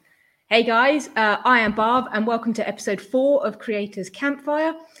Hey guys, I am Barb and welcome to episode 4 of Creators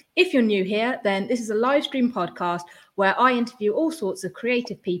Campfire. If you're new here, then this is a live stream podcast where I interview all sorts of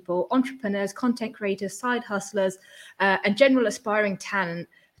creative people, entrepreneurs, content creators, side hustlers, and general aspiring talent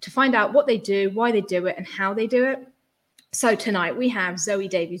to find out what they do, why they do it, and how they do it. So tonight we have Zoe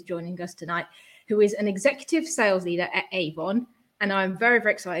Davies joining us tonight, who is an executive sales leader at Avon. And I'm very,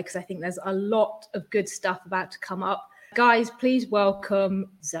 very excited because I think there's a lot of good stuff about to come up. Guys, please welcome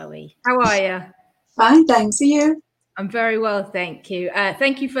Zoe. How are you? Fine, thanks. Are you? I'm very well, thank you.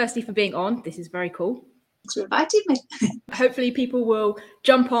 Thank you firstly for being on. This is very cool. Thanks for inviting me. Hopefully people will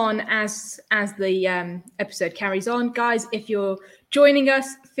jump on as the episode carries on. Guys, if you're joining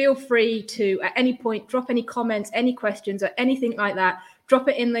us, feel free to at any point drop any comments, any questions or anything like that. Drop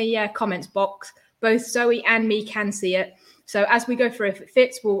it in the comments box. Both Zoe and me can see it. So as we go through, if it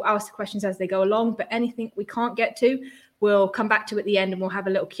fits, we'll ask the questions as they go along. But anything we can't get to, we'll come back to at the end and we'll have a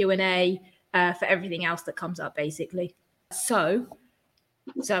little Q&A for everything else that comes up, basically. So,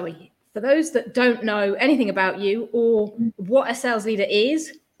 Zoe, for those that don't know anything about you or what a sales leader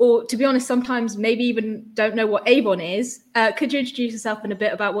is, or to be honest, sometimes maybe even don't know what Avon is, could you introduce yourself and a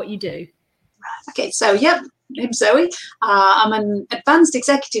bit about what you do? Okay, so name's Zoe. I'm an advanced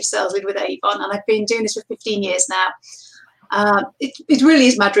executive sales leader with Avon, and I've been doing this for 15 years now. It really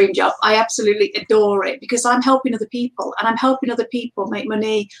is my dream job. I absolutely adore it because I'm helping other people, and I'm helping other people make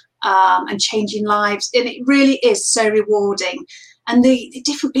money and changing lives. And it really is so rewarding. And the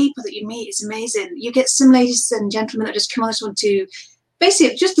different people that you meet is amazing. You get some ladies and gentlemen that just come on this one to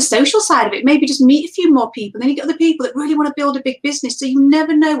basically just the social side of it, maybe just meet a few more people. Then you get other people that really want to build a big business. So you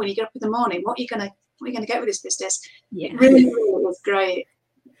never know when you get up in the morning what you're gonna get with this business. Yeah, it really was great.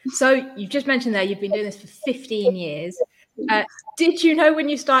 So you've just mentioned there you've been doing this for 15 years. Did you know when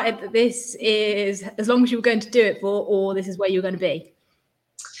you started that this is as long as you were going to do it for, or this is where you're going to be?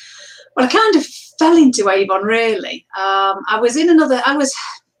 Well, I kind of fell into Avon, really. When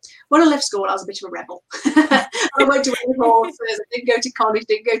I left school, I was a bit of a rebel. I went to Avon, I didn't go to college,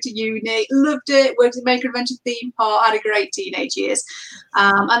 didn't go to uni, loved it, worked at Maker Adventure theme park, had a great teenage years.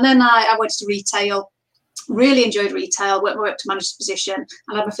 And then I went to retail, really enjoyed retail, worked my way up to manager's position,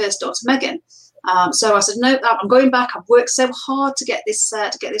 and had my first daughter, Megan. So I said, no, I'm going back. I've worked so hard to get this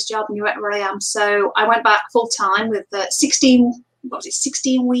job and where I am. So I went back full time with 16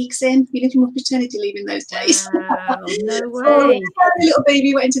 weeks in. You lived in paternity leave in those days. Wow, no way. So I had a little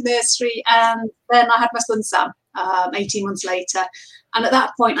baby, went into nursery, and then I had my son Sam 18 months later. And at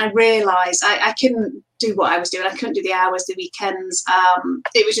that point, I realised I couldn't do what I was doing. I couldn't do the hours, the weekends.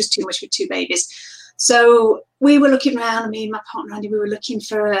 It was just too much with two babies. So we were looking around, me and my partner Andy, we were looking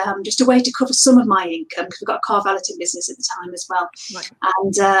for just a way to cover some of my income because we've got a car valeting business at the time as well. Right.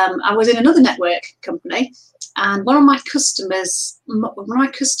 And I was in another network company, and one of my customers'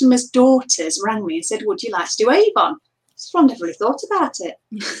 daughters rang me and said, "Would you like to do Avon?" I said, "Well, I never really thought about it."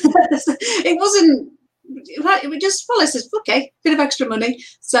 It wasn't. It just, well, I said, "Okay, bit of extra money."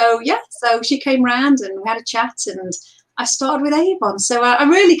 So she came round and we had a chat, and I started with Avon. So I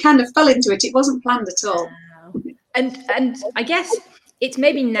really kind of fell into it. It wasn't planned at all. Wow. And I guess it's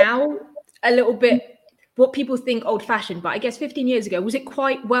maybe now a little bit what people think old-fashioned, but I guess 15 years ago, was it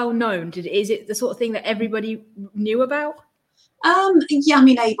quite well known? Is it the sort of thing that everybody knew about? Yeah, I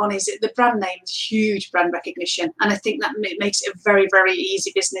mean, Avon is the brand name is huge brand recognition, and I think that makes it a very, very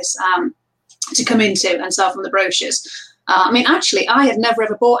easy business to come into and sell from the brochures. I mean, actually, I had never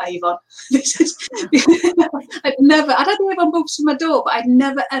ever bought Avon. I'd had the Avon books from my door, but I'd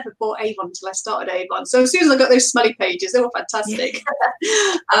never ever bought Avon until I started Avon. So as soon as I got those smelly pages, they were fantastic.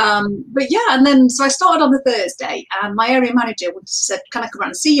 But yeah, and then so I started on the Thursday, and my area manager said, "Can I come around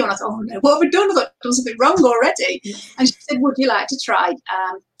and see you?" And I thought, "Oh no, what have I done? I thought I've done something wrong already." And she said, "Would you like to try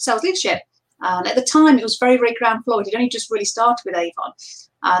sales leadership?" And at the time, it was very, very ground floor. It only just really started with Avon.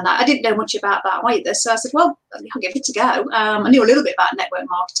 And I didn't know much about that either. So I said, well, I'll give it a go. I knew a little bit about network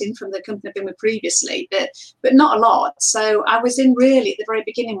marketing from the company I've been with previously, but not a lot. So I was in really at the very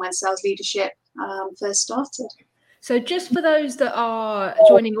beginning when sales leadership first started. So just for those that are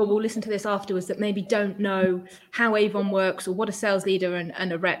joining or will listen to this afterwards that maybe don't know how Avon works or what a sales leader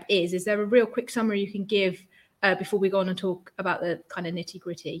and a rep is there a real quick summary you can give before we go on and talk about the kind of nitty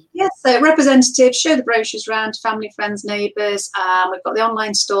gritty? Yes, so representatives show the brochures around to family, friends, neighbours. We've got the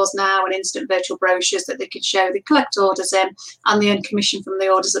online stores now and instant virtual brochures that they can show. They collect orders in and they earn commission from the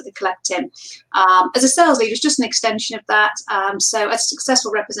orders that they collect in. As a sales leader, it's just an extension of that. So as a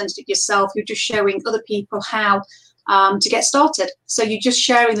successful representative yourself, you're just showing other people how to get started. So you're just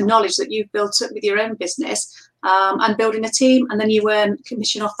sharing the knowledge that you've built up with your own business and building a team, and then you earn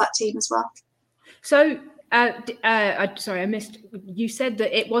commission off that team as well. So Sorry, I missed. You said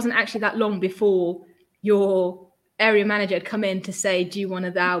that it wasn't actually that long before your area manager had come in to say, do you want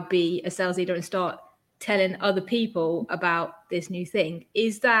to now be a sales leader and start telling other people about this new thing?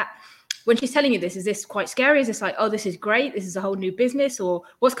 Is that, when she's telling you this, is this quite scary? Is this like, oh, this is great, this is a whole new business? Or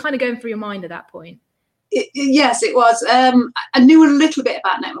what's kind of going through your mind at that point? Yes, it was. I knew a little bit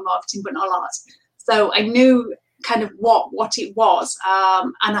about network marketing, but not a lot. So I knew kind of what it was,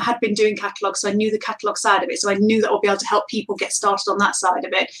 and I had been doing catalogs, so I knew the catalog side of it, so I knew that I'd be able to help people get started on that side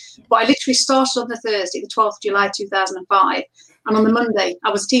of it. But I literally started on the Thursday, the 12th of July 2005, and on the Monday I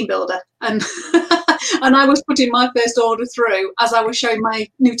was a team builder, and and I was putting my first order through as I was showing my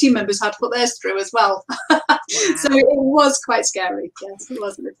new team members how to put theirs through as well. So it was quite scary. Yes, it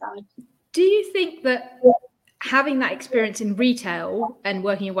was at the time. Do you think that having that experience in retail and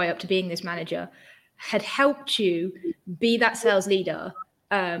working your way up to being this manager had helped you be that sales leader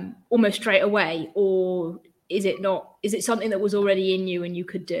almost straight away, or is it not? Is it something that was already in you and you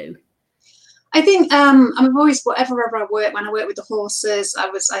could do? I think I've always, wherever I work, when I work with the horses,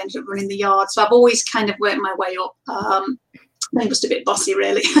 I ended up running the yard, so I've always kind of worked my way up. I'm just a bit bossy,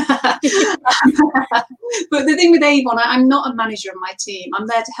 really. But the thing with Avon, I'm not a manager of my team. I'm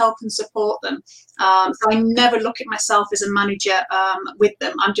there to help and support them. So I never look at myself as a manager with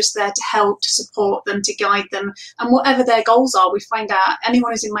them. I'm just there to help, to support them, to guide them. And whatever their goals are, we find out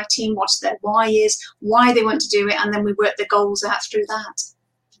anyone who's in my team, what their why is, why they want to do it, and then we work the goals out through that.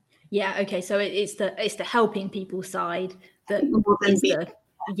 Yeah, okay. So it's the helping people side that is the...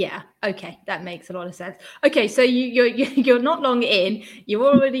 Yeah. Okay. That makes a lot of sense. Okay. So you're not long in, you've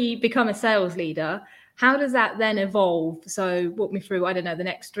already become a sales leader. How does that then evolve? So walk me through, I don't know, the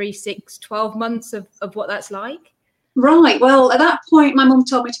next 3, 6, 12 months of what that's like. Right. Well, at that point, my mum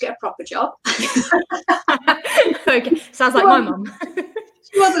told me to get a proper job. Okay. Sounds like my mum.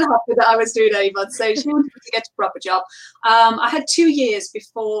 She wasn't happy that I was doing Avon, so she wanted me to get a proper job. I had 2 years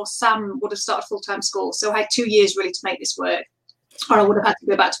before Sam would have started full-time school. So I had 2 years really to make this work, or I would have had to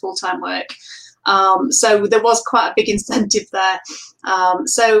go back to full-time work. So there was quite a big incentive there.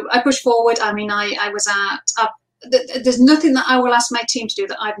 So I pushed forward. I mean, there's nothing that I will ask my team to do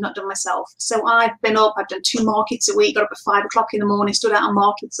that I've not done myself. So I've been up, I've done 2 markets a week, got up at 5 o'clock in the morning, stood out on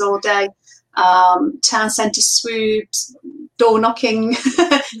markets all day, town centre swoops, door knocking.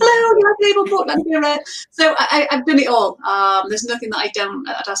 Hello, you have Avon book, let me hear it. So I've done it all. There's nothing that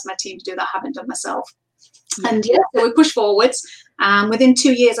I'd ask my team to do that I haven't done myself. And yeah, so we pushed forwards. Within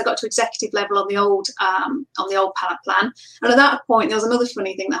 2 years, I got to executive level on the old pallet plan. And at that point, there was another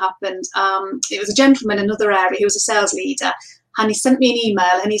funny thing that happened. It was a gentleman in another area. He was a sales leader, and he sent me an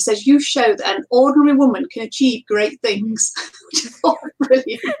email, and he says, "You show that an ordinary woman can achieve great things," which I thought was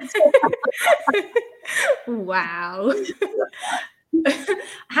brilliant. Wow.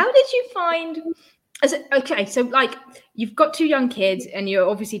 How did you find? Okay, so like you've got 2 young kids, and you're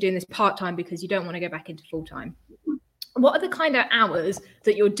obviously doing this part-time because you don't want to go back into full-time. What are the kind of hours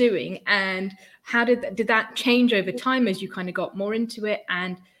that you're doing, and how did that change over time as you kind of got more into it?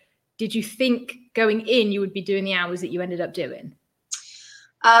 And did you think going in you would be doing the hours that you ended up doing?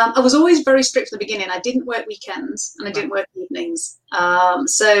 I was always very strict at the beginning. I didn't work weekends and I didn't work evenings.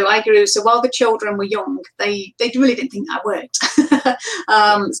 So I grew. So while the children were young, they really didn't think that worked.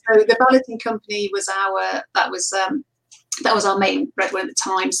 So the balloting company was that was our main breadwinner at the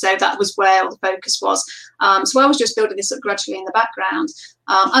time. So that was where all the focus was. So I was just building this up gradually in the background.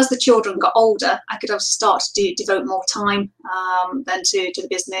 As the children got older, I could obviously start to devote more time then to the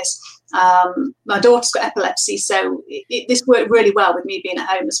business. My daughter's got epilepsy, so this worked really well with me being at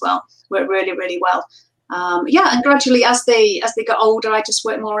home as well. Worked really, really well. And gradually as they got older, I just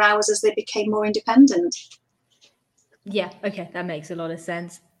worked more hours as they became more independent. Yeah, okay, that makes a lot of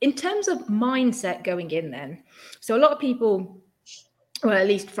sense. In terms of mindset going in then, so a lot of people, well, at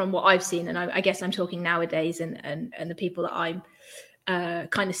least from what I've seen, and I guess I'm talking nowadays and the people that I'm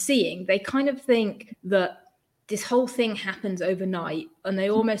kind of seeing, they kind of think that this whole thing happens overnight, and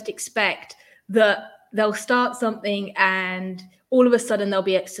they almost expect that they'll start something and all of a sudden there'll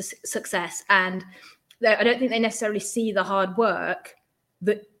be a success. And I don't think they necessarily see the hard work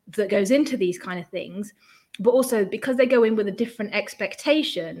that goes into these kind of things. But also because they go in with a different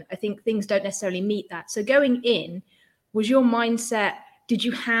expectation, I think things don't necessarily meet that. So going in, was your mindset, did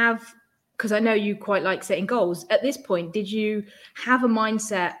you have, because I know you quite like setting goals at this point, did you have a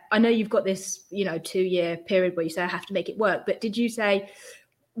mindset? I know you've got this, 2-year period where you say I have to make it work, but did you say,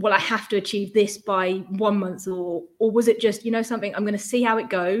 well, I have to achieve this by 1 month, or was it just, something, I'm going to see how it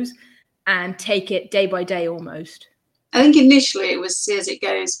goes and take it day by day almost? I think initially it was see as it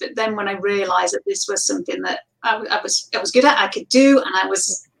goes, but then when I realised that this was something that I was good at, I could do, and I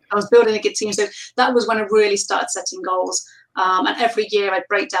was I was building a good team. So that was when I really started setting goals. And every year I'd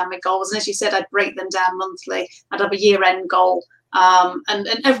break down my goals. And as you said, I'd break them down monthly. I'd have a year-end goal. And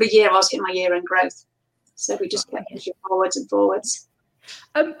every year I was hitting my year-end growth. So we just kept pushing forwards and forwards.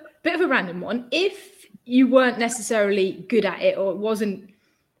 Bit of a random one. If you weren't necessarily good at it, or it wasn't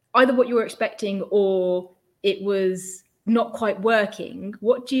either what you were expecting or it was not quite working,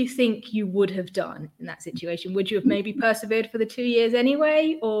 what do you think you would have done in that situation? Would you have maybe persevered for the 2 years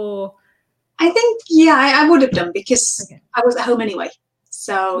anyway, or? I think, I would have done, because I was at home anyway.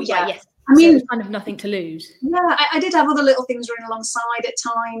 So, yeah. Yes. I mean, so kind of nothing to lose. Yeah, I did have other little things running alongside at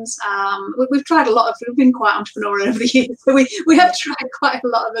times. We've tried we've been quite entrepreneurial over the years. So we have tried quite a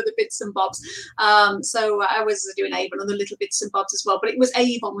lot of other bits and bobs. So I was doing Avon and the little bits and bobs as well. But it was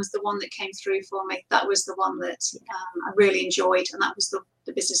Avon was the one that came through for me. That was the one that I really enjoyed. And that was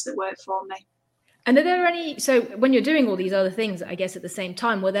the business that worked for me. And are there any, so when you're doing all these other things, I guess at the same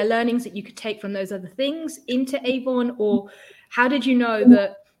time, were there learnings that you could take from those other things into Avon? Or how did you know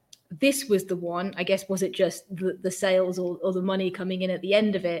that this was the one? I guess, was it just the sales or the money coming in at the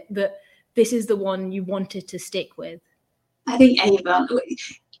end of it, that this is the one you wanted to stick with? I think Avon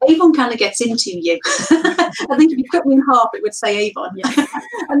kind of gets into you. I think if you cut me in half, it would say Avon. Yeah.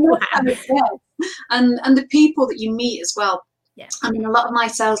 And that's kind of it. And the people that you meet as well. Yeah. I mean, a lot of my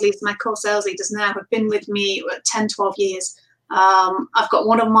sales leaders, my core sales leaders now have been with me 10, 12 years. I've got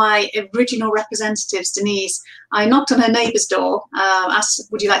one of my original representatives, Denise. I knocked on her neighbour's door, asked,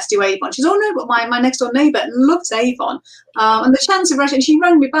 would you like to do Avon? She said, oh no, but my next door neighbour loves Avon. And the chance of and she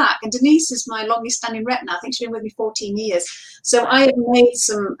rang me back. And Denise is my longest standing rep now. I think she's been with me 14 years. So I have made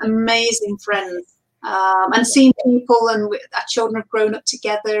some amazing friends and seen people, and our children have grown up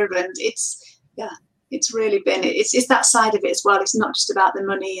together. And it's really been, it's that side of it as well. It's not just about the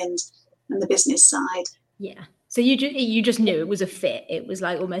money and the business side. Yeah. So you just knew it was a fit. It was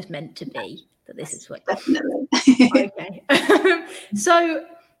like almost meant to be that this is what. Definitely. Okay. So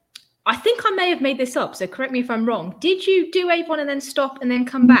I think I may have made this up. So correct me if I'm wrong. Did you do Avon and then stop and then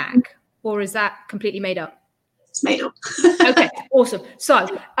come back, or is that completely made up? It's made up. Okay. Awesome. So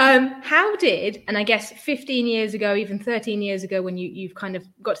how did, and I guess 15 years ago, even 13 years ago, when you've kind of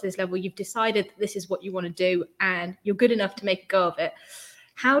got to this level, you've decided that this is what you want to do and you're good enough to make a go of it.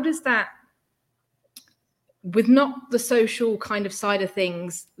 How does that, with not the social kind of side of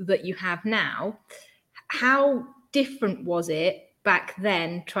things that you have now, how different was it back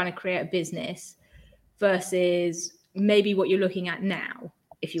then trying to create a business versus maybe what you're looking at now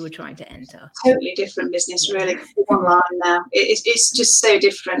if you were trying to enter? Totally different business, really. Online now, it's just so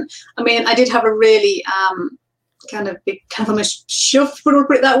different. I mean, I did have a really kind of almost shove, put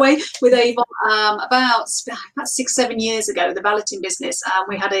it that way, with Avon about 6-7 years ago. The balloting business,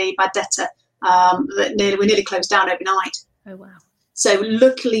 we had a bad debtor that we nearly closed down overnight. Oh wow! So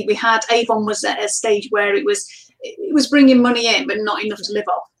luckily, Avon was at a stage where it was bringing money in, but not enough to live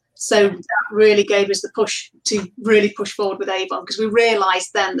off. So that really gave us the push to really push forward with Avon, because we realised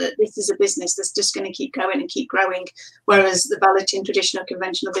then that this is a business that's just going to keep going and keep growing, whereas the balloting traditional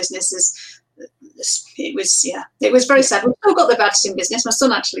conventional businesses, it was very sad. We've still got the balloting business. My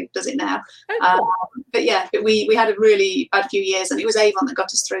son actually does it now. But we had a really bad few years, and it was Avon that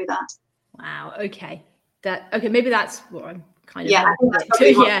got us through that. Wow. Okay. Maybe that's what I'm kind of.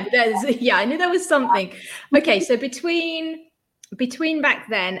 I knew there was something. Okay, so between back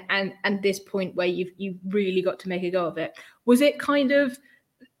then and this point where you really got to make a go of it, was it kind of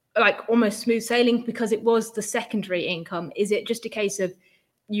like almost smooth sailing because it was the secondary income? Is it just a case of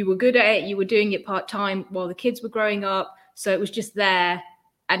you were good at it, you were doing it part-time while the kids were growing up, so it was just there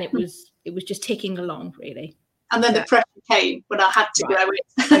and it was just ticking along, really? And then the pressure came when I had to grow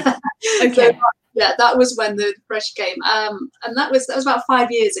it. Okay. So, that was when the pressure came. And that was about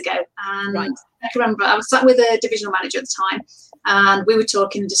 5 years ago. And I can remember I was sat with a divisional manager at the time, and we were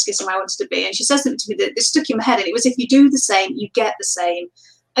talking and discussing where I wanted to be. And she said something to me that stuck in my head, and it was, if you do the same, you get the same.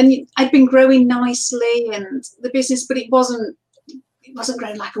 And I'd been growing nicely and the business, but it wasn't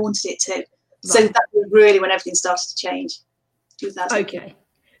growing like I wanted it to. Right. So that was really when everything started to change. Okay.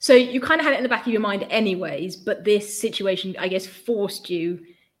 So you kind of had it in the back of your mind anyways, but this situation, I guess, forced you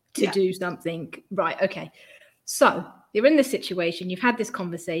to do something. Right. Okay. So you're in this situation, you've had this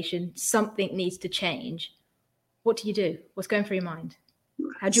conversation, something needs to change. What do you do? What's going through your mind?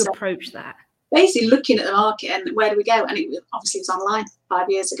 How do you approach that? Basically looking at the market and where do we go? And it obviously was online 5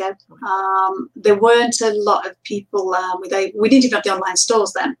 years ago. There weren't a lot of people we didn't even have the online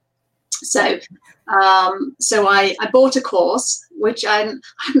stores then. So I bought a course, which I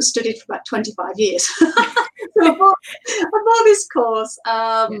hadn't studied for about 25 years. So I bought this course.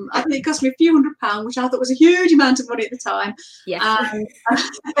 I think it cost me a few £100, which I thought was a huge amount of money at the time. Yes.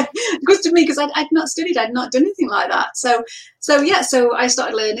 Good to me because I'd not studied, I'd not done anything like that. So I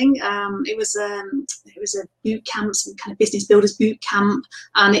started learning. It was a boot camp, some kind of business builders boot camp,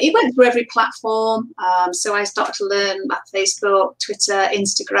 and it went through every platform. So I started to learn about Facebook, Twitter,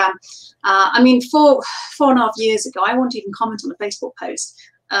 Instagram. I mean, 4.5 years ago, I won't even comment on a Facebook post.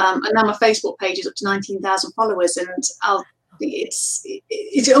 And now my Facebook page is up to 19,000 followers, and it's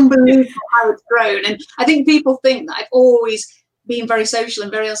unbelievable how it's grown. And I think people think that I've always been very social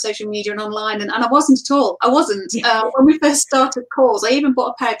and very on social media and online, and I wasn't at all. I wasn't. When we first started calls, I even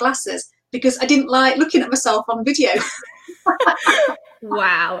bought a pair of glasses because I didn't like looking at myself on video.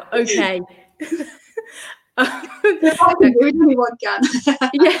 Wow. Okay. Anyone can.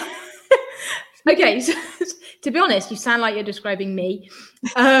 Yeah. Okay, so to be honest, you sound like you're describing me.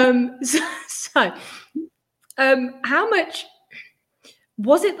 So, how much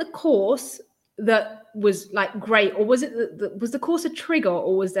was it the course that was like great, or was it was the course a trigger,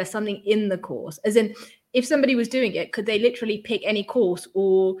 or was there something in the course? As in, if somebody was doing it, could they literally pick any course,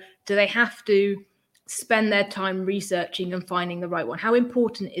 or do they have to spend their time researching and finding the right one? How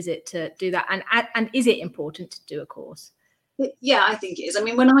important is it to do that? And is it important to do a course? Yeah, I think it is. I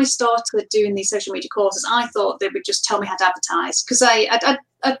mean, when I started doing these social media courses, I thought they would just tell me how to advertise, because I'd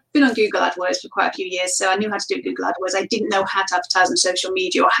been on Google AdWords for quite a few years, so I knew how to do Google AdWords. I didn't know how to advertise on social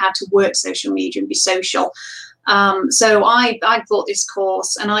media or how to work social media and be social. So I bought this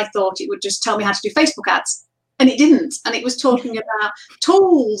course and I thought it would just tell me how to do Facebook ads. And it didn't. And it was talking about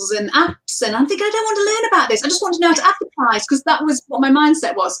tools and apps. And I'm thinking, I don't want to learn about this. I just want to know how to advertise, because that was what my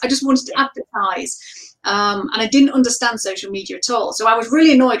mindset was. I just wanted to advertise. And I didn't understand social media at all. So I was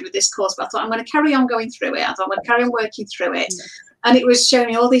really annoyed with this course, but I thought I'm going to carry on going through it. I thought I'm going to carry on working through it. And it was showing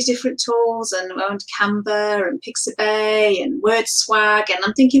me all these different tools, and I went to Canva and Pixabay and WordSwag. And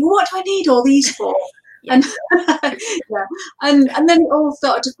I'm thinking, well, what do I need all these for? And and then it all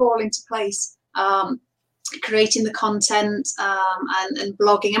started to fall into place. Creating the content and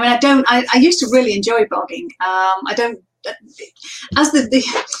blogging. I mean, I used to really enjoy blogging.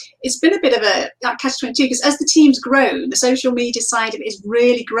 It's been a bit of a catch-22, because as the team's grown, the social media side of it has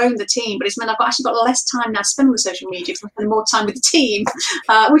really grown the team, but it's meant I've actually got less time now to spend on the social media, because I'm spending more time with the team,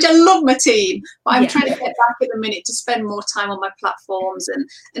 which I love my team, but I'm trying to get back at the minute to spend more time on my platforms, and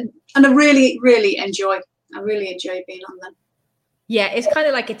I really, really enjoy being on them. Yeah, it's kind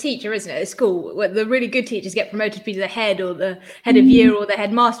of like a teacher, isn't it? At school, where the really good teachers get promoted to be the head or the head of year or the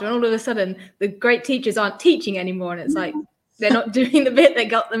headmaster, and all of a sudden the great teachers aren't teaching anymore, and it's like they're not doing the bit that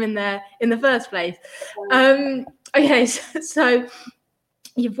got them in there in the first place. Okay, so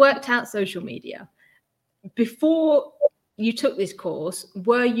you've worked out social media. Before you took this course,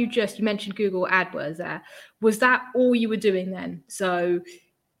 were you mentioned Google AdWords there. Was that all you were doing then? So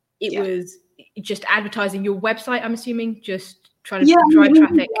it was just advertising your website, I'm assuming, just trying to drive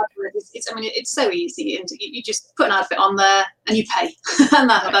traffic. It's so easy, and you just put an advert on there and you pay.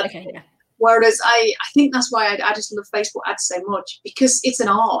 And Whereas I think that's why I just love Facebook ads so much, because it's an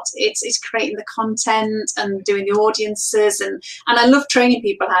art. It's creating the content and doing the audiences, and I love training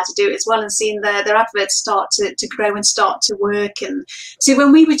people how to do it as well, and seeing their adverts start to grow and start to work. And see,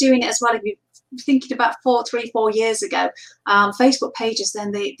 when we were doing it as well, if you thinking about 4 years ago, Facebook pages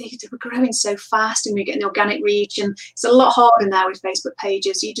then they were growing so fast, and we were getting the organic reach, and it's a lot harder now with Facebook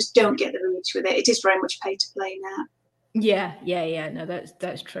pages. You just don't get the reach with it. It is very much pay to play now. Yeah. No,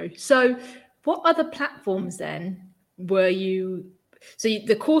 that's true. So what other platforms then were you? So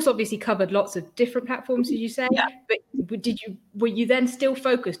the course obviously covered lots of different platforms, as you say, but were you then still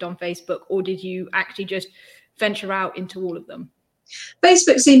focused on Facebook, or did you actually just venture out into all of them?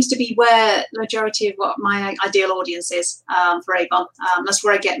 Facebook seems to be where the majority of what my ideal audience is for Avon. That's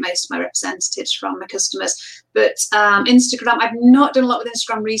where I get most of my representatives from, my customers. But Instagram, I've not done a lot with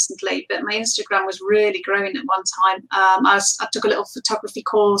Instagram recently, but my Instagram was really growing at one time. I took a little photography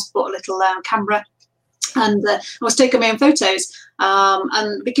course, bought a little camera, and I was taking my own photos.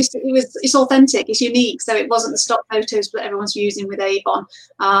 And because it's authentic, it's unique, so it wasn't the stock photos that everyone's using with Avon.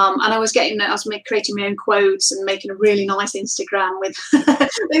 And I was creating my own quotes and making a really nice Instagram with.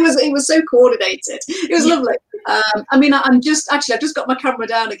 it was so coordinated. It was lovely. I've just got my camera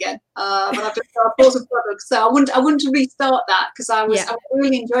down again, and I've just bought some products. So I want to restart that, because I was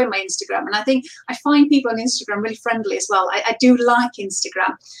really enjoying my Instagram, and I think I find people on Instagram really friendly as well. I do like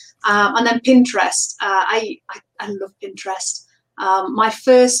Instagram, and then Pinterest. I love Pinterest. My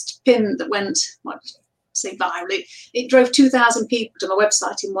first pin that went, virally, it drove 2,000 people to my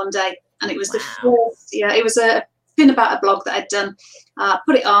website in one day, and it was the first. It was a pin about a blog that I'd done.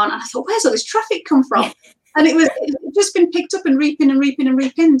 Put it on, and I thought, where's all this traffic come from? And it just been picked up and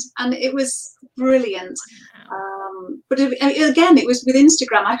repinned, and it was brilliant. But again, it was with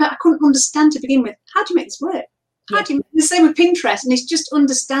Instagram. I couldn't understand to begin with. How do you make this work? The same with Pinterest, and it's just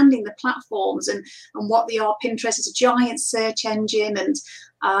understanding the platforms and what they are. Pinterest is a giant search engine, and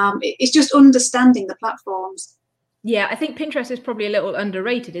it's just understanding the platforms. Yeah, I think Pinterest is probably a little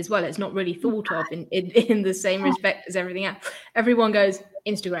underrated as well. It's not really thought of in the same respect as everything else. Everyone goes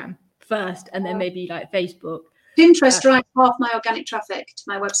Instagram first, and then maybe like Facebook. Pinterest drives half my organic traffic to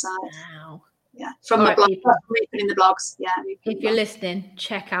my website. Wow. Yeah, from my blog, in the blogs. Yeah. If you're listening,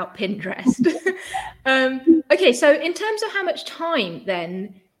 check out Pinterest. Okay, so in terms of how much time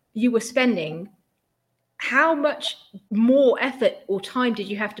then you were spending, how much more effort or time did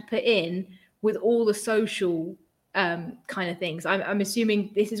you have to put in with all the social kind of things? I'm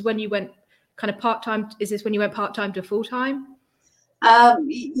assuming this is when you went kind of part-time. Is this when you went part-time to full-time?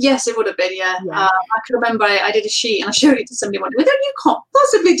 Yes, it would have been, yeah. I can remember I did a sheet and I showed it to somebody and went, you can't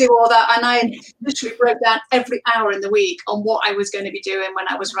possibly do all that. And I literally broke down every hour in the week on what I was going to be doing when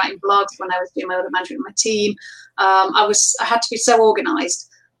I was writing blogs, when I was doing my other management with my team. I had to be so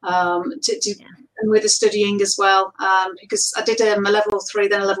organised and with the studying as well, because I did a level 3,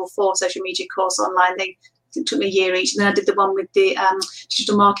 then a level 4 social media course online. It took me a year each, and then I did the one with the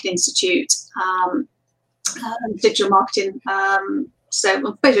Digital Marketing Institute. Digital marketing, so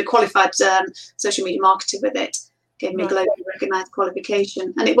I'm basically a qualified social media marketer with it. Gave me a globally recognised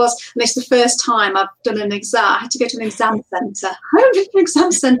qualification, and it's the first time I've done an exam. I had to go to an exam centre. I went to an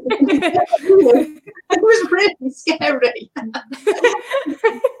exam centre. It was really scary.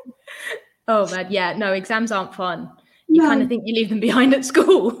 Oh man, yeah, no, exams aren't fun. You kind of think you leave them behind at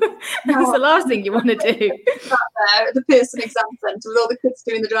school. That's the last thing you want to do. The Pearson Exam Centre with all the kids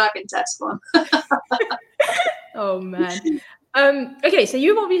doing the driving test one. Oh man. Okay, so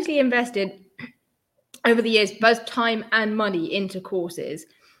you've obviously invested over the years both time and money into courses.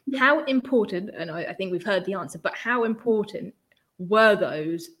 How important, and I think we've heard the answer, but how important were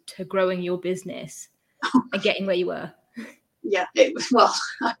those to growing your business and getting where you were? Yeah,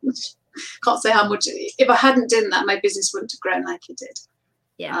 can't say how much. If I hadn't done that, my business wouldn't have grown like it did.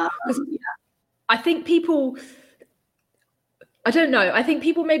 Yeah. I think people, I don't know, I think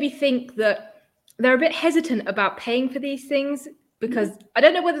people maybe think that they're a bit hesitant about paying for these things because I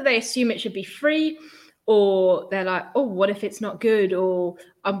don't know whether they assume it should be free or they're like, oh, what if it's not good? Or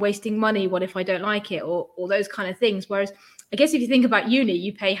I'm wasting money. What if I don't like it? Or those kind of things. Whereas I guess if you think about uni,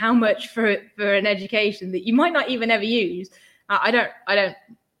 you pay how much for an education that you might not even ever use. I don't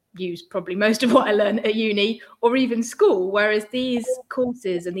use probably most of what I learned at uni or even school, whereas these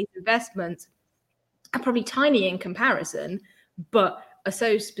courses and these investments are probably tiny in comparison, but are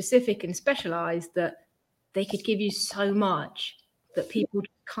so specific and specialized that they could give you so much that people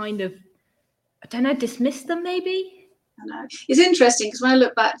kind of, I don't know, dismiss them maybe. I know. It's interesting because when I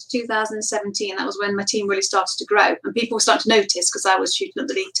look back to 2017, that was when my team really started to grow and people started to notice because I was shooting up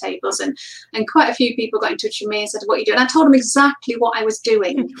the league tables and quite a few people got in touch with me and said, what are you doing? And I told them exactly what I was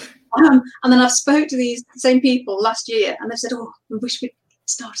doing. And then I've spoke to these same people last year and they've said, oh, we wish we'd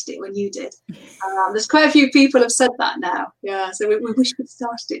started it when you did. There's quite a few people have said that now. Yeah, so we wish we'd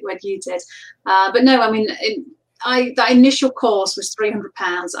started it when you did. But no, I mean, that initial course was £300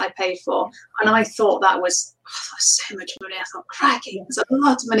 I paid for, and I thought that was so much money. I thought, cracking, it's a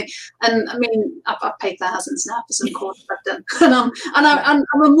lot of money. And I mean, I've paid thousands now for some courses I've done, and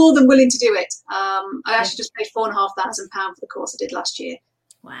I'm more than willing to do it. I actually just paid £4,500 for the course I did last year.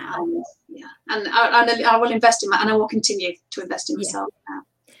 Wow. Yeah, and I will invest in that, and I will continue to invest in myself now.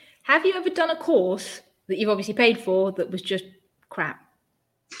 Have you ever done a course that you've obviously paid for that was just crap?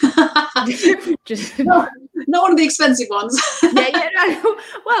 Not one of the expensive ones. No.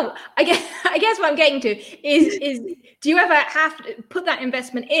 Well, I guess what I'm getting to is do you ever have to put that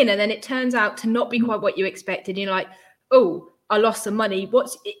investment in and then it turns out to not be quite what you expected? You're like, oh, I lost some money.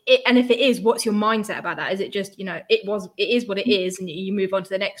 What's it? And if it is, what's your mindset about that? Is it just, it is what it is and you move on to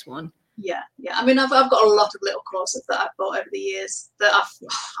the next one? Yeah. I mean, I've got a lot of little courses that I've bought over the years that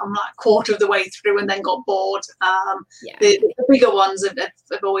I'm like a quarter of the way through and then got bored. The bigger ones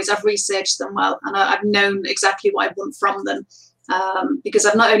I've researched them well, and I've known exactly what I want from them. Because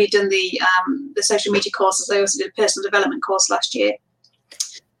I've not only done the social media courses, I also did a personal development course last year.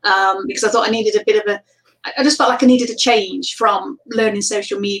 Because I thought I needed a bit of I just felt like I needed a change from learning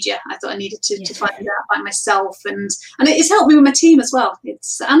social media. I thought I needed to find it out by myself, and it's helped me with my team as well.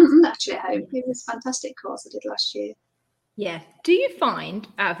 And actually at home, it was a fantastic course I did last year. Yeah. Do you find,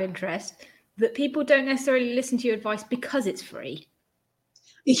 out of interest, that people don't necessarily listen to your advice because it's free?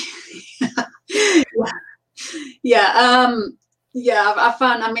 Yeah. I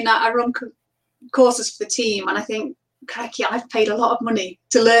found. I mean, I run courses for the team, and I think, cracky, I've paid a lot of money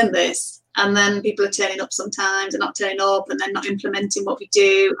to learn this. And then people are turning up sometimes and not turning up, and then not implementing what we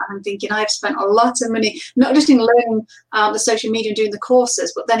do. And I'm thinking, I've spent a lot of money, not just in learning the social media and doing the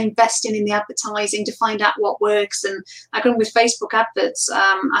courses, but then investing in the advertising to find out what works. And I come with Facebook adverts.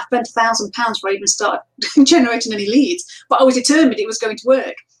 I spent £1,000 before I even started generating any leads, but I was determined it was going to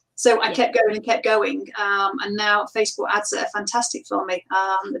work. So I kept going and kept going. And now Facebook ads are fantastic for me.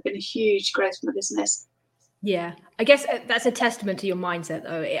 They've been a huge growth for my business. Yeah, I guess that's a testament to your mindset,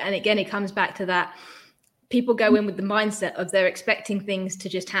 though. And again, it comes back to that. People go in with the mindset of they're expecting things to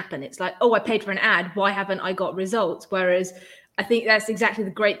just happen. It's like, oh, I paid for an ad. Why haven't I got results? Whereas I think that's exactly the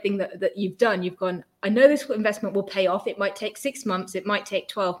great thing that you've done. You've gone, I know this investment will pay off. It might take 6 months. It might take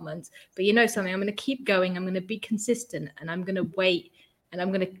 12 months. But you know something, I'm going to keep going. I'm going to be consistent, and I'm going to wait, and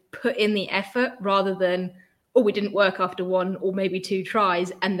I'm going to put in the effort rather than, oh, we didn't work after 1 or maybe 2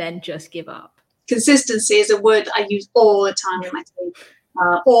 tries and then just give up. Consistency is a word I use all the time in my team,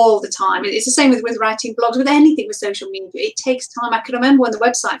 all the time. It's the same with writing blogs, with anything with social media. It takes time. I can remember when the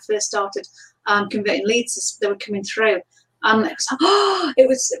website first started converting leads as they were coming through. It was like, oh, it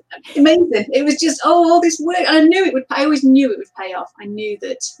was amazing. It was just, all this work. And I knew it would, I always knew it would pay off. I knew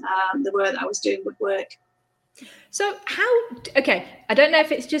that the work that I was doing would work. So okay, I don't know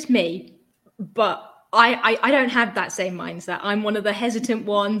if it's just me, but I don't have that same mindset. I'm one of the hesitant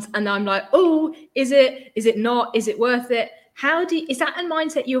ones, and I'm like, oh, is it not? Is it worth it? Is that a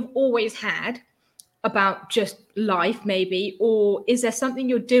mindset you've always had about just life, maybe? Or is there something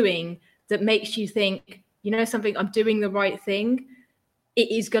you're doing that makes you think, you know something, I'm doing the right thing?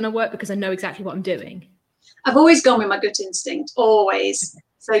 It is going to work because I know exactly what I'm doing. I've always gone with my gut instinct, always.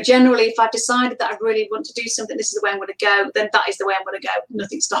 So generally, if I've decided that I really want to do something, this is the way I'm going to go, then that is the way I'm going to go.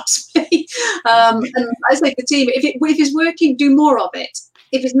 Nothing stops me. And I say to the team, if it's working, do more of it.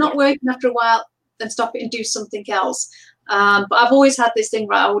 If it's not working after a while, then stop it and do something else. But I've always had this thing,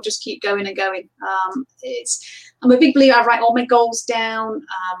 right, I will just keep going and going. I'm a big believer. I write all my goals down.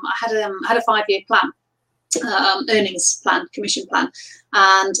 I had a 5-year plan. Earnings plan, commission plan,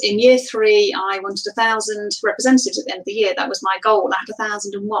 and in year 3 I wanted 1,000 representatives at the end of the year. That was my goal. I had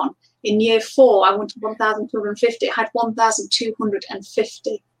 1,001. In year 4 I wanted 1,250. I had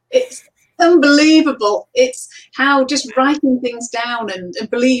 1,250. It's unbelievable. It's how just writing things down and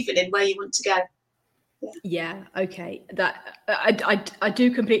believing in where you want to go. Yeah, okay, that I do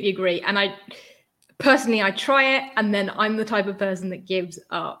completely agree. And I personally, I try it, and then I'm the type of person that gives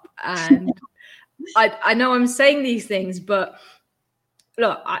up. And I know I'm saying these things, but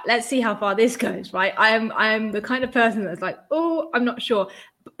look, let's see how far this goes, right? I am the kind of person that's like, oh, I'm not sure.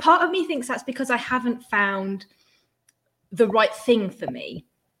 But part of me thinks that's because I haven't found the right thing for me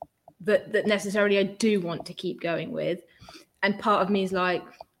that necessarily I do want to keep going with. And part of me is like,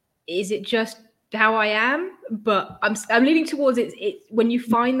 is it just how I am? But I'm leaning towards it. When you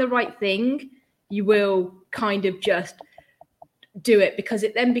find the right thing, you will kind of just do it, because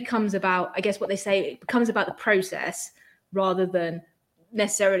it then becomes about, I guess what they say, it becomes about the process rather than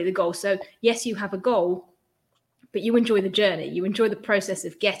necessarily the goal. So yes, you have a goal, but you enjoy the journey. You enjoy the process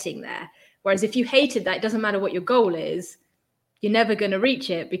of getting there. Whereas if you hated that, it doesn't matter what your goal is, you're never going to reach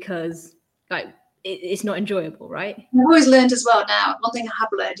it because like it's not enjoyable, right? I've always learned as well now, one thing I have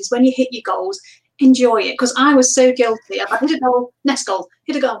learned is when you hit your goals, enjoy it, because I was so guilty. I hit a goal, next goal,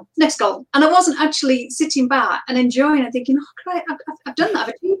 hit a goal, next goal, and I wasn't actually sitting back and enjoying and thinking, oh great, I've done that,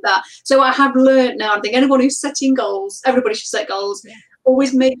 I've achieved that. So I have learned now. I think anyone who's setting goals, everybody should set goals. Yeah.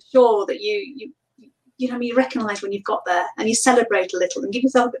 Always make sure that you recognize when you've got there, and you celebrate a little and give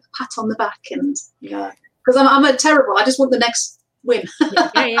yourself a bit of a pat on the back. And because I'm a terrible, I just want the next win.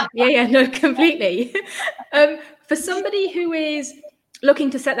 yeah, no, completely. For somebody who is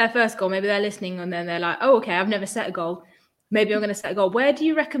looking to set their first goal, maybe they're listening and then they're like, oh, okay, I've never set a goal. Maybe I'm going to set a goal. Where do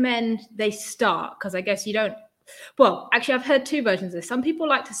you recommend they start? Because I guess you don't, well, actually, I've heard 2 versions of this. Some people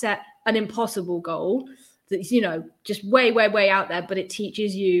like to set an impossible goal that's, just way, way, way out there, but it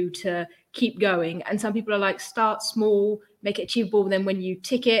teaches you to keep going. And some people are like, start small, make it achievable. And then when you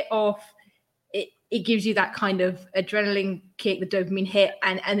tick it off, it gives you that kind of adrenaline kick, the dopamine hit,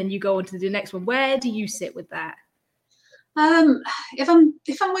 and then you go on to the next one. Where do you sit with that? If I'm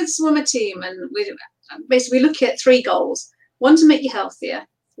with someone on my team, and we basically look at 3 goals: 1 to make you healthier,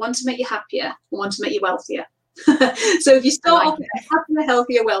 1 to make you happier, and 1 to make you wealthier. So if you start off happier,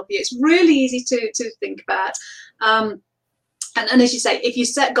 healthier, wealthier, it's really easy to think about. And as you say, if you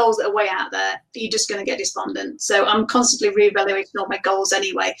set goals that are way out there, you're just going to get despondent. So I'm constantly reevaluating all my goals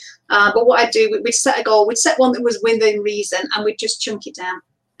anyway. But what I do, we'd set a goal, we'd set one that was within reason, and we'd just chunk it down.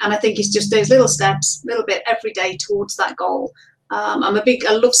 And I think it's just those little steps, a little bit every day towards that goal.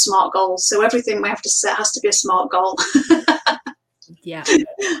 I love SMART goals. So everything we have to set has to be a SMART goal. Yeah. And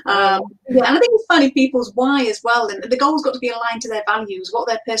I think it's finding people's why as well. And the goal's got to be aligned to their values, what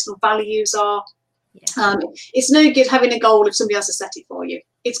their personal values are. Yeah. It's no good having a goal if somebody else has set it for you.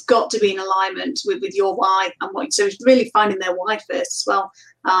 It's got to be in alignment with your why and what. So it's really finding their why first as well.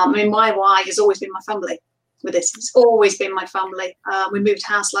 My why has always been my family. With this, it's always been my family. We moved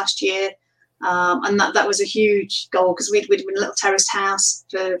house last year, and that was a huge goal because we'd been in a little terraced house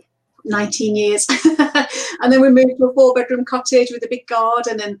for 19 years, and then we moved to a 4-bedroom cottage with a big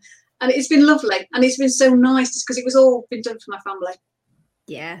garden, and it's been lovely, and it's been so nice just because it was all been done for my family.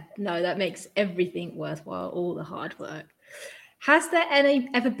 Yeah, no, that makes everything worthwhile, all the hard work. Has there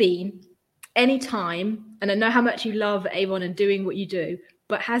ever been any time, and I know how much you love Avon and doing what you do,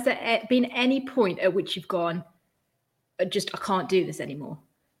 but has there been any point at which you've gone, I can't do this anymore?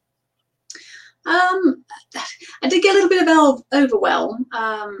 I did get a little bit of overwhelm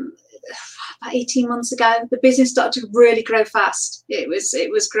about 18 months ago. The business started to really grow fast. It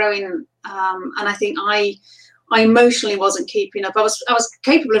was growing, and I think I emotionally wasn't keeping up. I was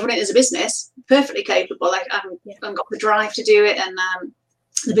capable of running it as a business, perfectly capable. I haven't got the drive to do it and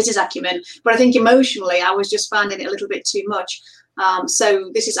the business acumen, but I think emotionally I was just finding it a little bit too much. I've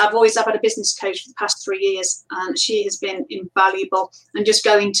had a business coach for the past 3 years, and she has been invaluable. And just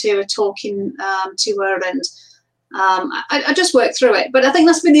going to talking to her, and I just worked through it. But I think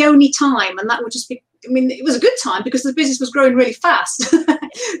that's been the only time, and that would just be. I mean, it was a good time because the business was growing really fast,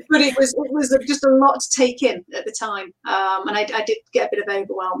 but it was just a lot to take in at the time, and I did get a bit of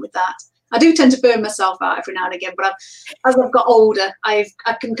overwhelm with that. I do tend to burn myself out every now and again, but as I've got older, I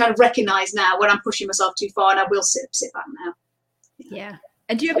can kind of recognise now when I'm pushing myself too far, and I will sit back now. Yeah.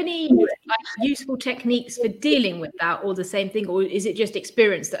 And do you have any useful techniques for dealing with that, or the same thing, or is it just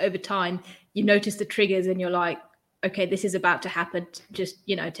experience that over time you notice the triggers and you're like, okay, this is about to happen, just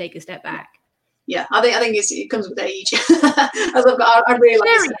take a step back? Yeah, I think it comes with age. As I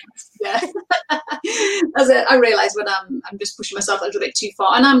realise, I realise when I'm just pushing myself a little bit too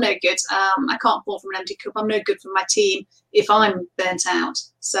far, and I'm no good. I can't pour from an empty cup. I'm no good for my team if I'm burnt out.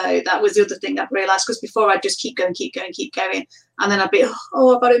 So that was the other thing I've realised, because before I'd just keep going, and then I'd be,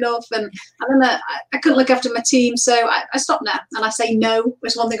 I've had enough, and then I couldn't look after my team. So I stopped now, and I say no.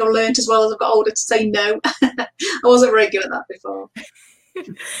 It's one thing I've learned as well as I've got older, to say no. I wasn't very good at that before.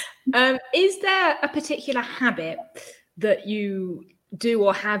 Is there a particular habit that you do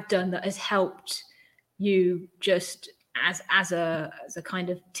or have done that has helped you just as a kind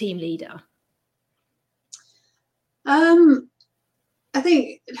of team leader? I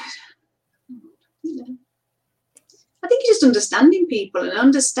think just understanding people, and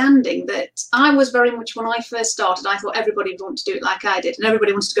understanding that I was very much, when I first started, I thought everybody would want to do it like I did, and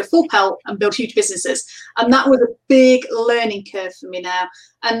everybody wanted to go full pelt and build huge businesses. And that was a big learning curve for me now.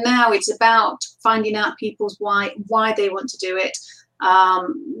 And now it's about finding out people's why they want to do it,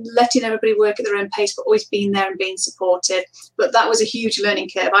 letting everybody work at their own pace, but always being there and being supportive. But that was a huge learning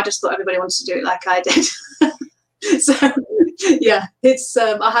curve. I just thought everybody wanted to do it like I did. So yeah, it's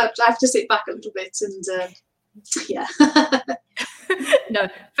I have to sit back a little bit and yeah. No,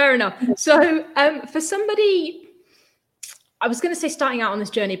 fair enough. So for somebody, I was going to say starting out on this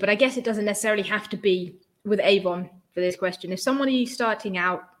journey, but I guess it doesn't necessarily have to be with Avon for this question. If somebody's starting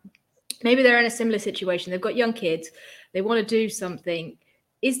out, maybe they're in a similar situation, they've got young kids, they want to do something,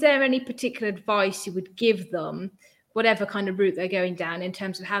 is there any particular advice you would give them, whatever kind of route they're going down, in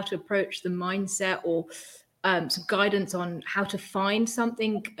terms of how to approach the mindset, or some guidance on how to find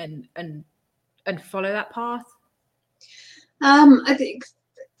something and follow that path? I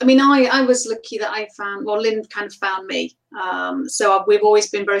was lucky that I found, Lynn kind of found me. So we've always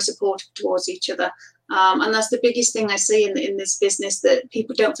been very supportive towards each other. And that's the biggest thing I see in this business, that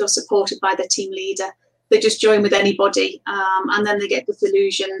people don't feel supported by their team leader. They just join with anybody, and then they get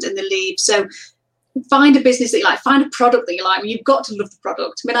disillusioned and they leave. So find a business that you like, find a product that you like. You've got to love the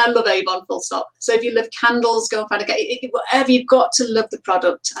product. I love Avon, full stop. So if you love candles, go and find whatever, you've got to love the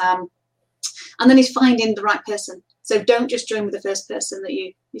product. And then it's finding the right person. So don't just join with the first person that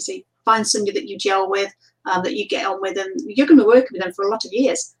you see. Find somebody that you gel with, that you get on with, and you're going to be working with them for a lot of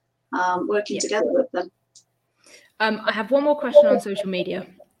years, working together with them. I have one more question on social media.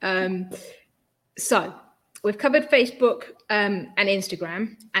 So we've covered Facebook and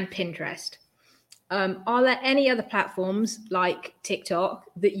Instagram and Pinterest. Are there any other platforms like TikTok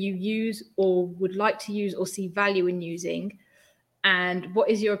that you use or would like to use or see value in using? And what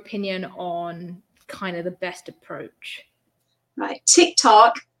is your opinion on kind of the best approach? Right,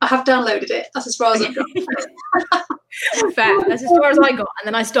 TikTok, I have downloaded it. That's as far as I've gone. Fair. That's as far as I got, and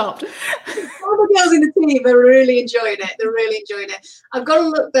then I stopped. All the girls in the team are really enjoying it. They're really enjoying it. I've got to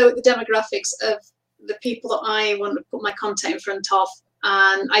look though at the demographics of the people that I want to put my content in front of,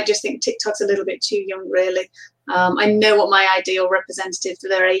 and I just think TikTok's a little bit too young, really. I know what my ideal representative for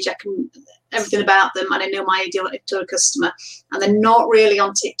their age. I can everything about them, and I know my ideal to a customer, and they're not really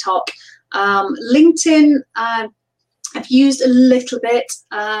on TikTok. LinkedIn, I've used a little bit.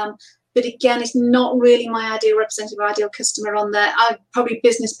 But again, it's not really my ideal representative, ideal customer on there. I'm probably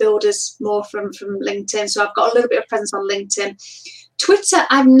business builders more from LinkedIn. So I've got a little bit of presence on LinkedIn. Twitter,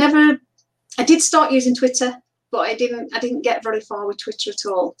 I did start using Twitter, but I didn't get very far with Twitter at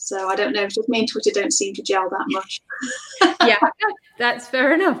all. So I don't know. Just me and Twitter don't seem to gel that much. Yeah, that's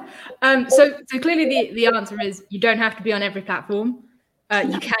fair enough. So clearly the answer is you don't have to be on every platform.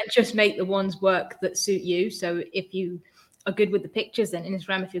 You can just make the ones work that suit you. So if you are good with the pictures, then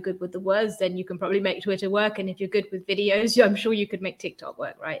Instagram. If you're good with the words, then you can probably make Twitter work. And if you're good with videos, I'm sure you could make TikTok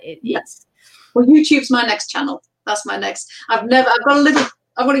work, right? It's well, YouTube's my next channel. That's my next. I've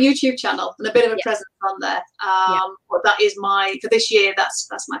got a YouTube channel and a bit of a presence on there. But that is for this year. That's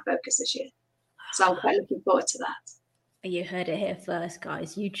my focus this year. So I'm quite looking forward to that. You heard it here first,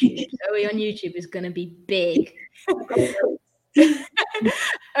 guys. YouTube. Zoe on YouTube is going to be big. You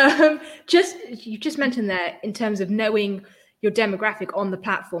just mentioned there in terms of knowing your demographic on the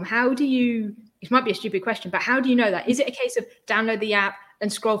platform. How do you, it might be a stupid question, but how do you know that? Is it a case of download the app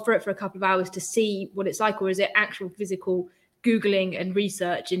and scroll through it for a couple of hours to see what it's like, or is it actual physical Googling and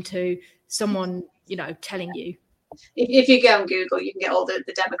research into someone, telling you? If you go on Google, you can get all the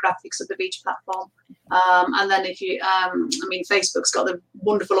demographics of each platform. And then Facebook's got the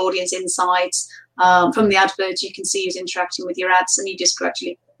wonderful audience insights. From the adverts, you can see who's interacting with your ads, and you just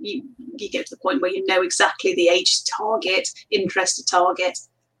gradually, you get to the point where you know exactly the age to target, interest to target.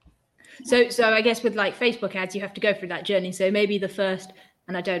 So I guess with like Facebook ads, you have to go through that journey. So maybe the first,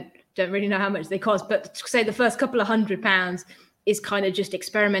 and I don't really know how much they cost, but say the first couple of £100 is kind of just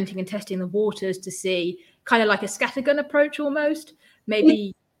experimenting and testing the waters to see, kind of like a scattergun approach almost,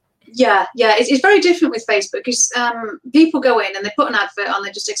 maybe. Yeah, it's very different with Facebook because people go in and they put an advert on,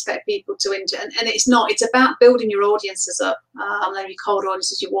 they just expect people to enter, and it's not. It's about building your audiences up, then your cold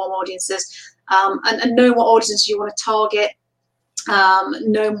audiences, your warm audiences, and know what audiences you want to target,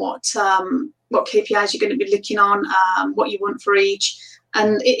 know what KPIs you're going to be looking on, what you want for each,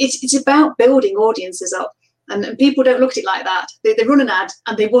 and it's about building audiences up. And people don't look at it like that. They run an ad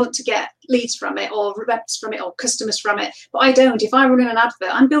and they want to get leads from it or reps from it or customers from it. But I don't. If I run an advert,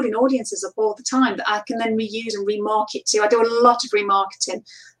 I'm building audiences up all the time that I can then reuse and remarket to. I do a lot of remarketing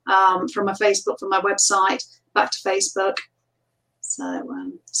from my Facebook, from my website, back to Facebook.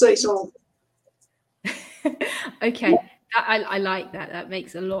 So it's all. Okay. I like that. That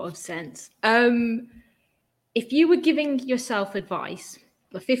makes a lot of sense. If you were giving yourself advice,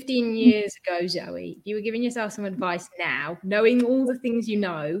 15 years ago, Zoe, if you were giving yourself some advice now, knowing all the things you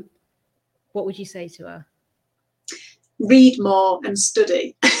know, what would you say to her? Read more and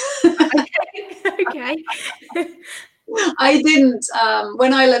study. Okay. I didn't.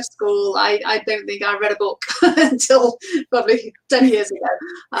 When I left school, I don't think I read a book until probably 10 years ago.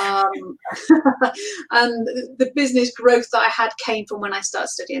 And the business growth that I had came from when I started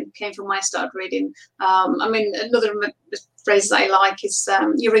studying, came from when I started reading. Another phrase I like is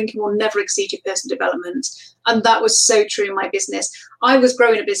your income will never exceed your personal development. And that was so true in my business. I was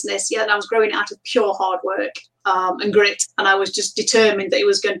growing a business, and I was growing it out of pure hard work and grit. And I was just determined that it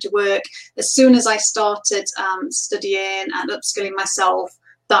was going to work. As soon as I started studying and upskilling myself,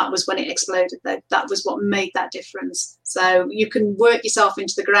 that was when it exploded. That was what made that difference. So you can work yourself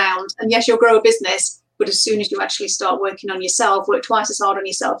into the ground. And yes, you'll grow a business. But as soon as you actually start working on yourself, work twice as hard on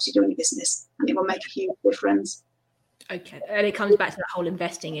yourself as you do in your business. And it will make a huge difference. Okay. And it comes back to that whole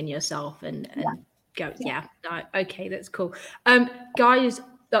investing in yourself and go, yeah. Okay, that's cool. Guys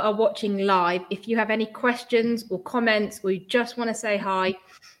that are watching live, if you have any questions or comments, or you just want to say hi,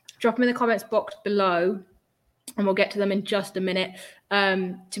 drop them in the comments box below and we'll get to them in just a minute.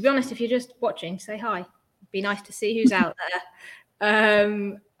 To be honest, if you're just watching, say hi. It'd be nice to see who's out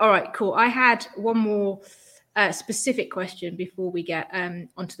there. All right, cool. I had one more specific question before we get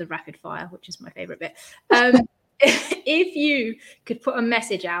onto the rapid fire, which is my favorite bit. If you could put a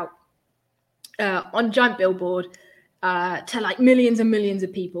message out on a giant billboard to like millions and millions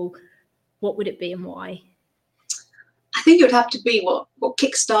of people, what would it be and why? I think it would have to be what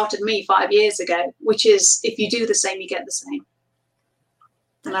kick-started me 5 years ago, which is if you do the same, you get the same.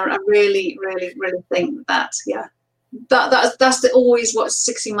 And I really, really, really think that, that's always what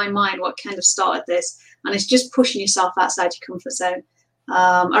sticks in my mind, what kind of started this. And it's just pushing yourself outside your comfort zone.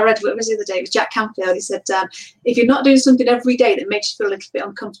 I read, what was the other day? It was Jack Canfield. He said, if you're not doing something every day that makes you feel a little bit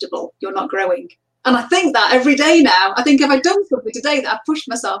uncomfortable, you're not growing. And I think that every day now. I think if I'd done something today that I pushed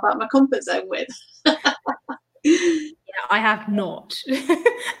myself out of my comfort zone with. Yeah, I have not.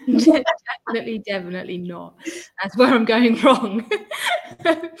 Definitely not. That's where I'm going wrong.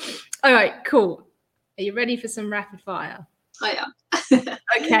 All right, cool. Are you ready for some rapid fire? I am.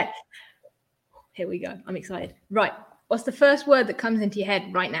 Okay. Here we go. I'm excited. Right. What's the first word that comes into your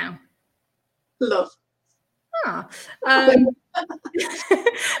head right now? Love.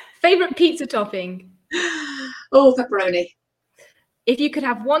 Favorite pizza topping? Oh, pepperoni. If you could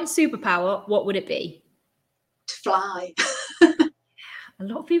have one superpower, what would it be? To fly. A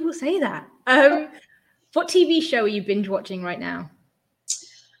lot of people say that. What TV show are you binge watching right now?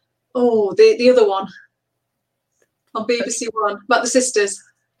 Oh, the other one on BBC One about the sisters.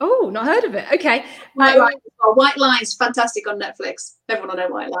 Oh, not heard of it. Okay. White Lines, fantastic on Netflix. Everyone will know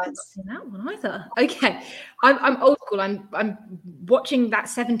White Lines. I've not seen that one either. Okay. I'm old school. I'm watching that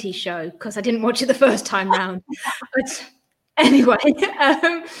 70s show because I didn't watch it the first time round. But anyway,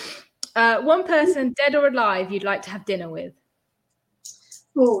 one person, dead or alive, you'd like to have dinner with?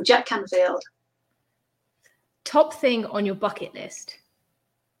 Oh, Jack Canfield. Top thing on your bucket list?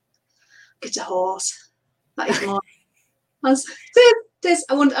 Get a horse. That is more. I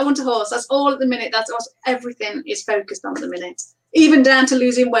want a horse. That's all at the minute. That's what everything is focused on at the minute. Even down to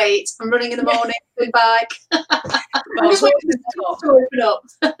losing weight. I'm running in the morning, going back. I'm just waiting to open up.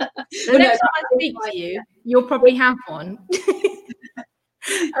 The next time I speak to you, you'll probably have one.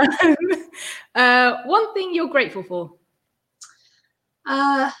 One thing you're grateful for?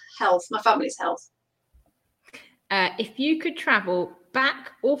 Health. My family's health. If you could travel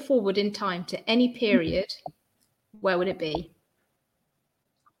back or forward in time to any period, where would it be?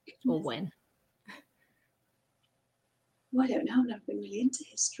 Or when? Well, I don't know. I've never been really into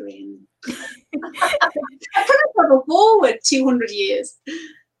history. I could travel forward 200 years.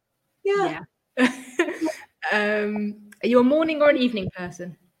 Yeah. Are you a morning or an evening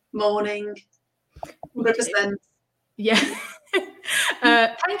person? Morning. 100%. Yeah.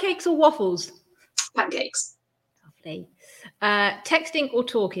 Pancakes or waffles? Pancakes. Lovely. Texting or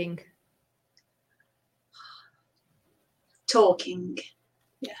talking? Talking.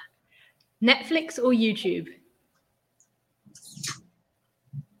 Yeah. Netflix or YouTube?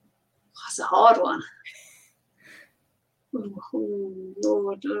 That's a hard one.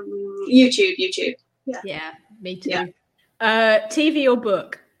 YouTube. Yeah, me too. Yeah. TV or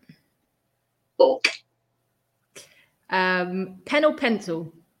book? Book. Pen or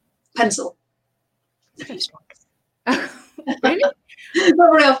pencil? Pencil. Really?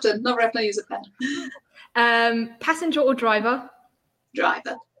 Not very often I use a pen. Passenger or driver?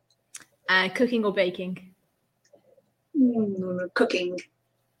 Driver. Cooking or baking? Cooking.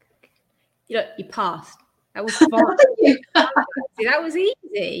 You passed. That was fun. See, that was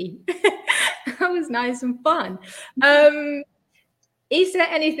easy. That was nice and fun. Is there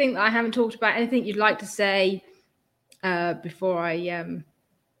anything that I haven't talked about? Anything you'd like to say before I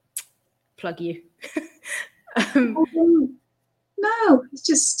plug you? No, it's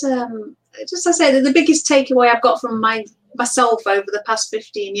just I say that the biggest takeaway I've got from myself over the past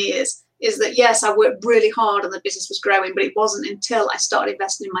 15 years is that, yes, I worked really hard and the business was growing, but it wasn't until I started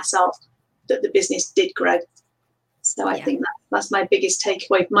investing in myself that the business did grow. So I think that's my biggest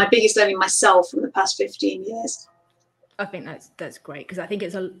takeaway, my biggest learning myself from the past 15 years. I think that's great, because I think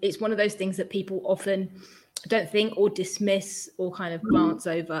it's one of those things that people often don't think or dismiss or kind of glance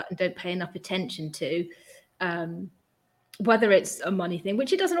over and don't pay enough attention to, whether it's a money thing,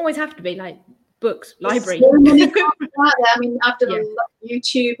 which it doesn't always have to be, like books, library. So many courses out there. I mean, I've done a lot of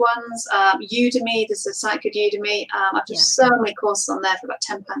YouTube ones, Udemy. There's a site called Udemy. I've done so many courses on there for about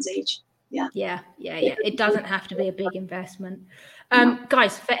 £10 each. Yeah. It doesn't have to be a big investment.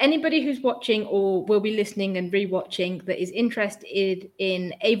 Guys, for anybody who's watching or will be listening and rewatching that is interested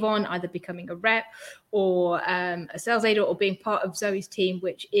in Avon, either becoming a rep or a sales agent or being part of Zoe's team,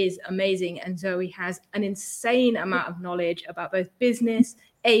 which is amazing. And Zoe has an insane amount of knowledge about both business,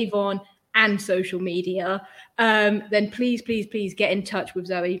 Avon, and social media. Then please get in touch with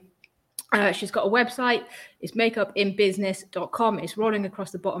Zoe. She's got a website. It's makeupinbusiness.com. It's rolling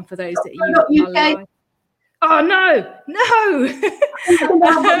across the bottom for those that you are live. Oh, no.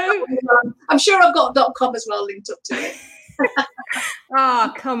 I'm sure I've got .com as well linked up to it.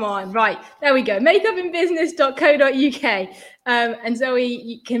 Come on. Right. There we go. makeupinbusiness.co.uk. And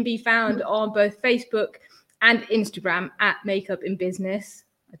Zoe can be found on both Facebook and Instagram at makeupinbusiness.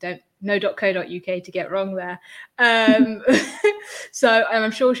 I don't know .co.uk to get wrong there. So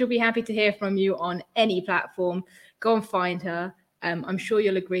I'm sure she'll be happy to hear from you on any platform. Go and find her. I'm sure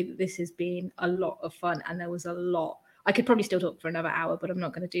you'll agree that this has been a lot of fun, and there was a lot. I could probably still talk for another hour, but I'm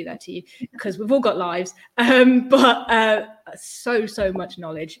not going to do that to you because we've all got lives. But so much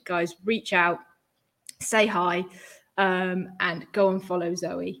knowledge. Guys, reach out, say hi, and go and follow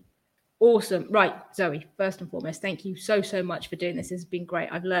Zoe. Awesome. Right, Zoe, first and foremost, thank you so much for doing this. This has been great.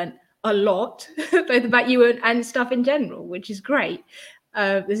 I've learned a lot, both about you and stuff in general, which is great.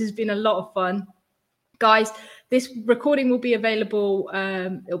 This has been a lot of fun. Guys, this recording will be available.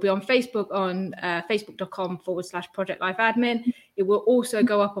 It'll be on Facebook on facebook.com/Project Life Admin. It will also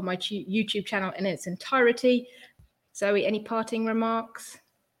go up on my YouTube channel in its entirety. Zoe, any parting remarks?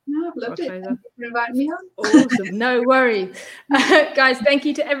 No, I've loved it. Thank you for inviting me on. Awesome. No worries. Guys, thank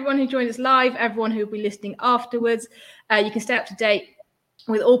you to everyone who joined us live, everyone who will be listening afterwards. You can stay up to date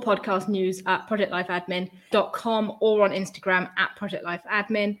with all podcast news at projectlifeadmin.com or on Instagram at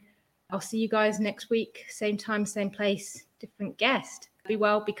projectlifeadmin. I'll see you guys next week. Same time, same place, different guest. Be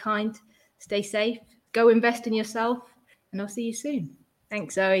well, be kind, stay safe, go invest in yourself, and I'll see you soon.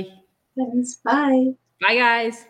 Thanks, Zoe. Thanks. Bye. Bye, guys.